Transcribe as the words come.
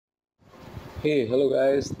Hey, hello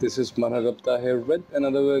guys, this is Managapta here with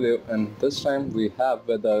another video, and this time we have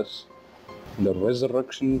with us the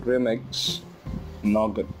Resurrection Remix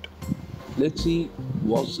Nougat. Let's see,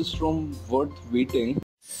 was this ROM worth waiting?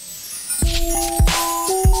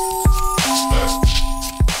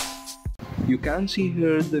 You can see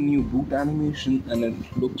here the new boot animation and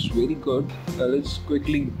it looks very good. Now let's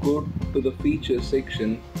quickly go to the features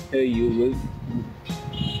section. Here you will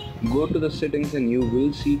go to the settings and you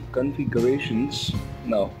will see configurations.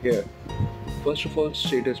 Now here, first of all,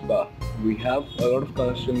 status bar. We have a lot of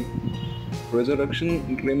custom.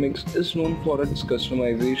 Resurrection Remix is known for its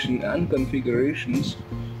customization and configurations,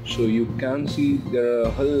 so you can see there are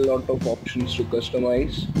a whole lot of options to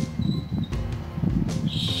customize.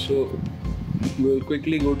 So we'll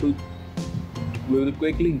quickly go through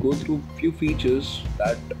few features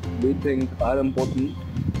that we think are important,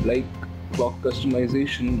 like clock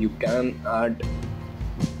customization. You can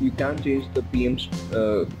change the PM's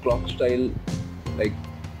clock style, like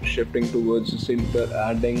shifting towards the center,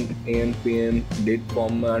 adding AM, PM, date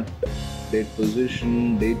format, date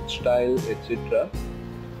position, date style, etc.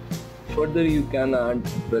 Further, you can add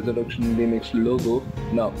Resurrection Remix logo.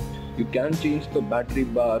 Now, you can change the battery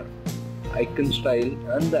bar, icon style,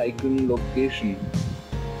 and the icon location.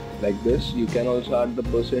 Like this, you can also add the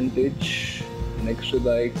percentage next to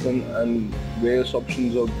the icon, and various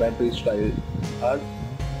options of battery style are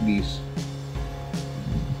these.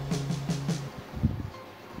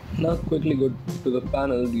 Now quickly go to the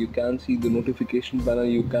panel. You can see the notification panel.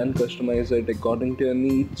 You can customize it according to your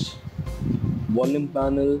needs. Volume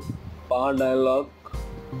panel, power dialog.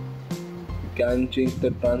 You can change the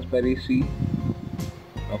transparency,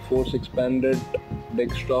 a force expanded,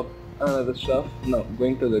 desktop, and other stuff. Now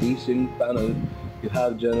going to the recent panel, you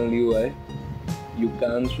have general UI. You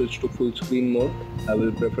can switch to full screen mode. I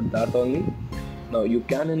will prefer that only. Now you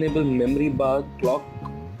can enable memory bar, clock,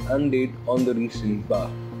 and date on the recent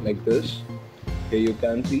bar, like this. Here you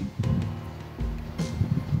can see.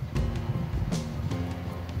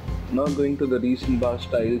 Now going to the recent bar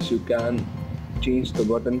styles, you can change the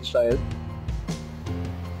button style.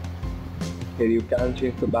 Here you can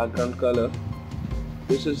change the background color.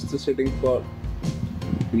 This is the setting for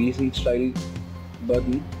recent style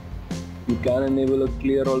button. You can enable a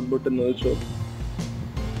clear all button also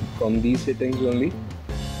from these settings only.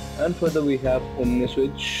 And further we have Omni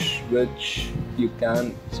switch, which you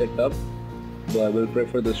can set up, though I will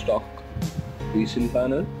prefer the stock recent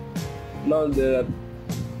panel. Now there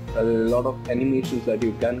are a lot of animations that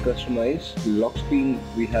you can customize. Lock screen,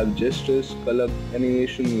 we have gestures, color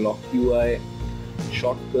animation, lock UI,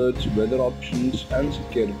 shortcuts, weather options, and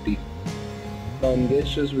security. Now in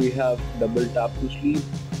gestures we have double tap to sleep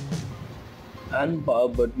and power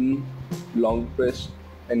button long press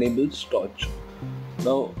enables torch.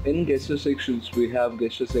 Now in gesture sections we have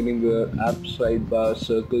gestures anywhere, app sidebar,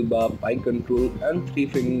 circle bar, pie control, and 3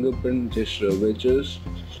 fingerprint gesture, which is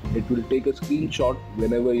it will take a screenshot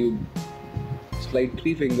whenever you slide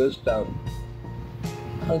 3 fingers down.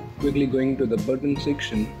 Now quickly going to the button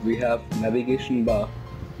section, we have navigation bar.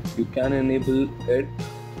 You can enable it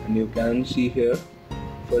and you can see here.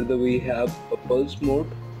 Further we have a pulse mode,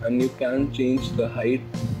 and you can change the height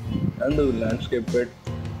and the landscape width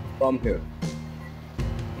from here.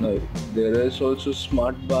 Now there is also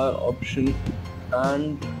smart bar option,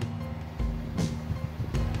 and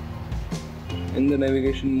in the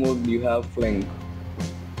navigation mode you have flank,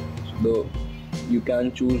 so you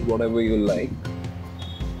can choose whatever you like.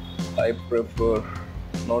 I prefer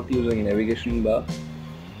not using navigation bar.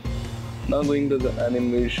 Now going to the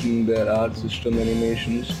animation, there are system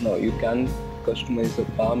animations. Now you can customize the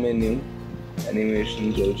bar menu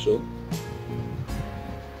animations also.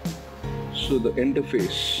 So the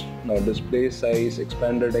interface, now display size,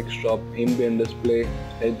 expanded desktop, ambient display,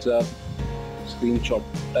 heads up, screenshot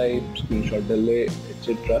type, screenshot delay,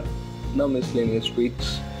 etc. Now miscellaneous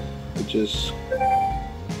tweaks,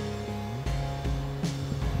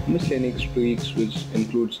 which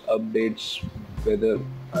includes updates, weather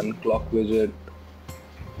and clock widget,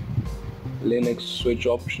 Linux switch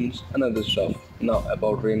options, and other stuff. Now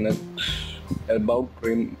about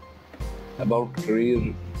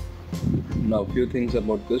now few things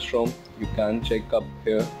about this ROM you can check up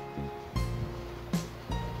here.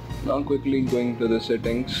 Now quickly going to the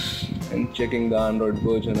settings and checking the Android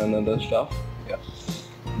version and other stuff. Yeah,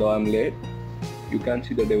 though I'm late. You can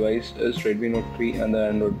see the device is Redmi Note 3 and the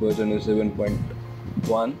Android version is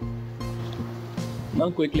 7.1. Now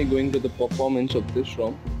quickly going to the performance of this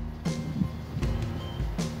ROM.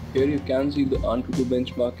 Here you can see the AnTuTu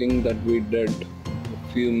benchmarking that we did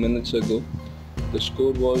a few minutes ago. The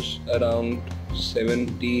score was around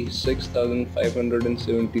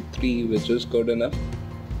 76,573, which is good enough.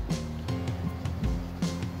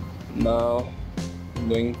 Now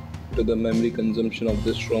going to the memory consumption of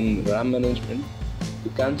this ROM, RAM management.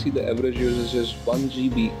 You can see the average usage is 1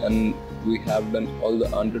 GB, and we have done all the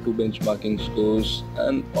AnTuTu benchmarking scores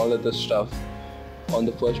and all other stuff on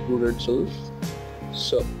the first boot itself.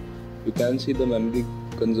 So you can see the memory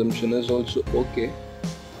consumption is also okay.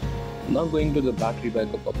 Now going to the battery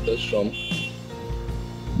backup of this ROM.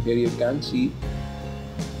 Here you can see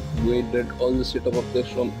we did all the setup of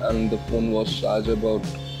this ROM and the phone was charged about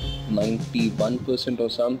 91% or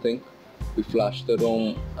something. We flashed the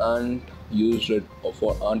ROM and used it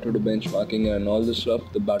for AnTuTu benchmarking and all this stuff.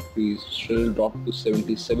 The battery still dropped to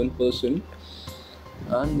 77%,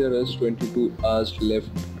 and there is 22 hours left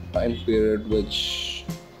time period, which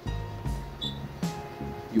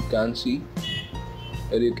you can see.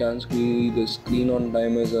 Here you can see the screen on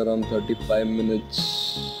time is around 35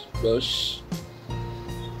 minutes plus.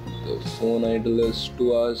 The phone idle is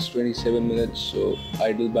 2 hours 27 minutes, so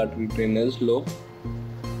idle battery drain is low.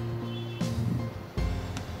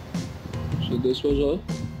 So this was all.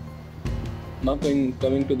 Now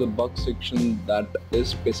coming to the bug section that is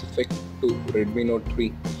specific to Redmi Note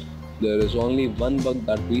 3. There is only one bug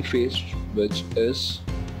that we faced, which is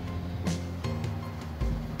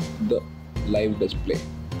the live display.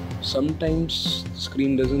 Sometimes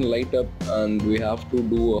screen doesn't light up and we have to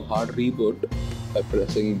do a hard reboot by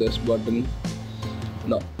pressing this button.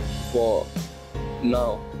 Now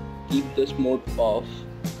keep this mode off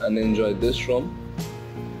and enjoy this ROM.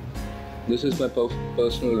 This is my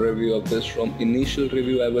personal review of this ROM. Initial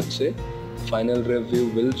review, I would say. Final review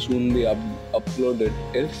will soon be uploaded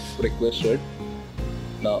if requested.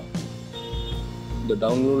 Now the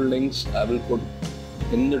download links I will put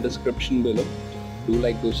in the description below. Do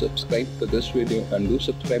like to subscribe to this video and do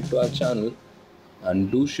subscribe to our channel,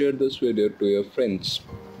 and do share this video to your friends.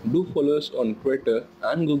 Do follow us on Twitter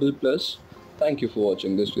and Google+. Thank you for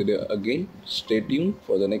watching this video again. Stay tuned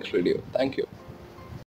for the next video. Thank you.